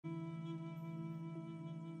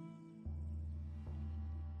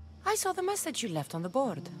I saw the message you left on the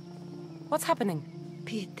board. What's happening?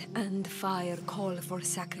 Pit and fire call for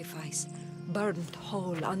sacrifice. Burnt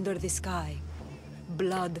hole under the sky.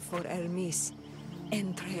 Blood for Hermes.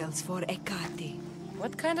 Entrails for Hecate.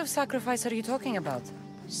 What kind of sacrifice are you talking about?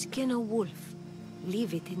 Skin a wolf.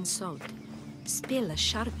 Leave it in salt. Spill a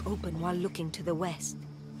sharp open while looking to the west.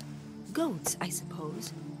 Goats, I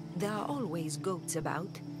suppose. There are always goats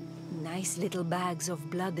about. Nice little bags of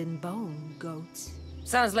blood and bone, goats.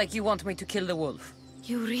 Sounds like you want me to kill the wolf.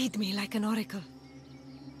 You read me like an oracle.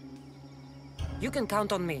 You can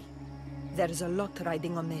count on me. There's a lot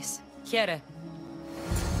riding on this. Here.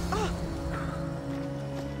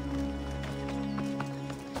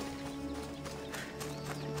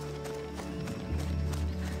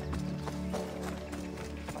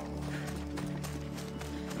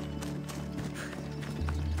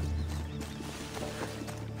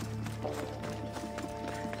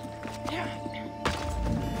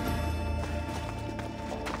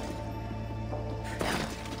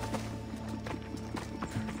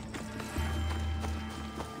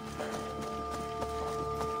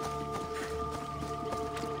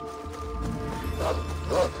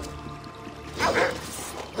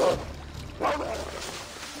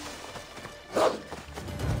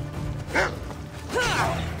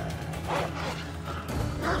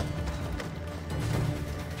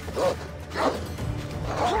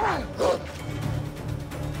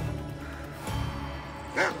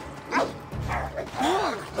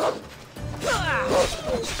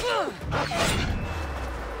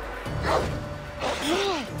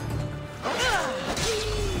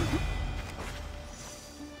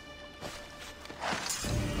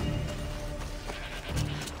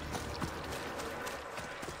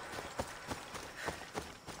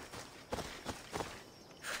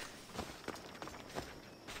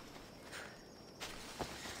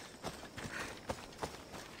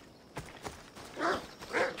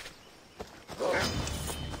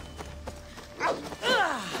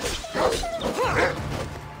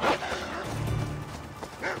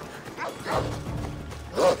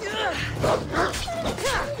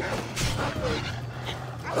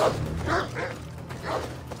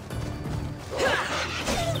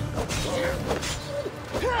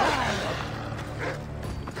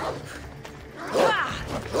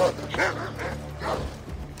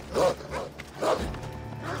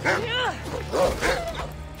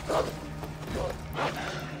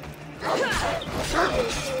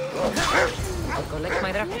 Collect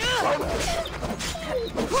my rifle.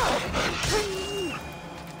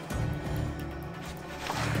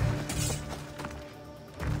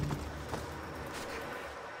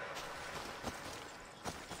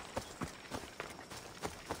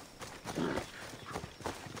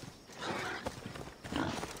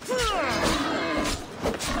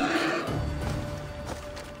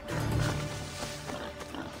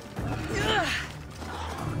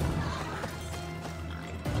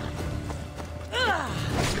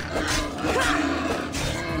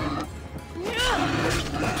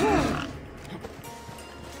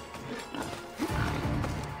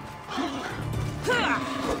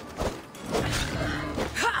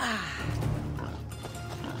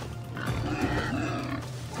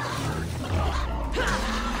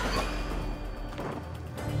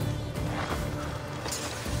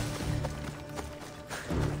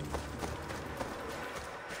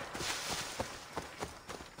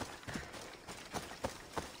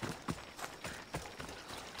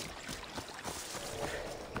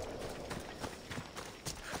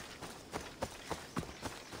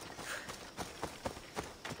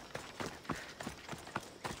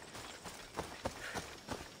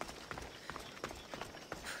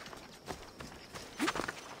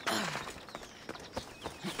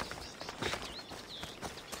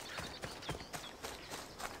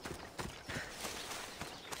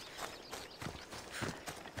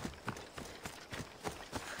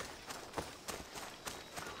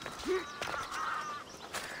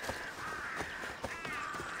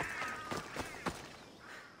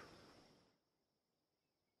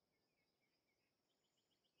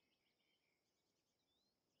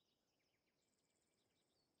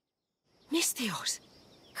 Misthios!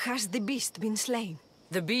 Has the beast been slain?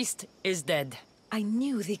 The beast is dead. I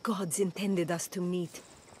knew the gods intended us to meet.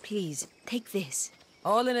 Please, take this.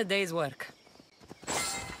 All in a day's work.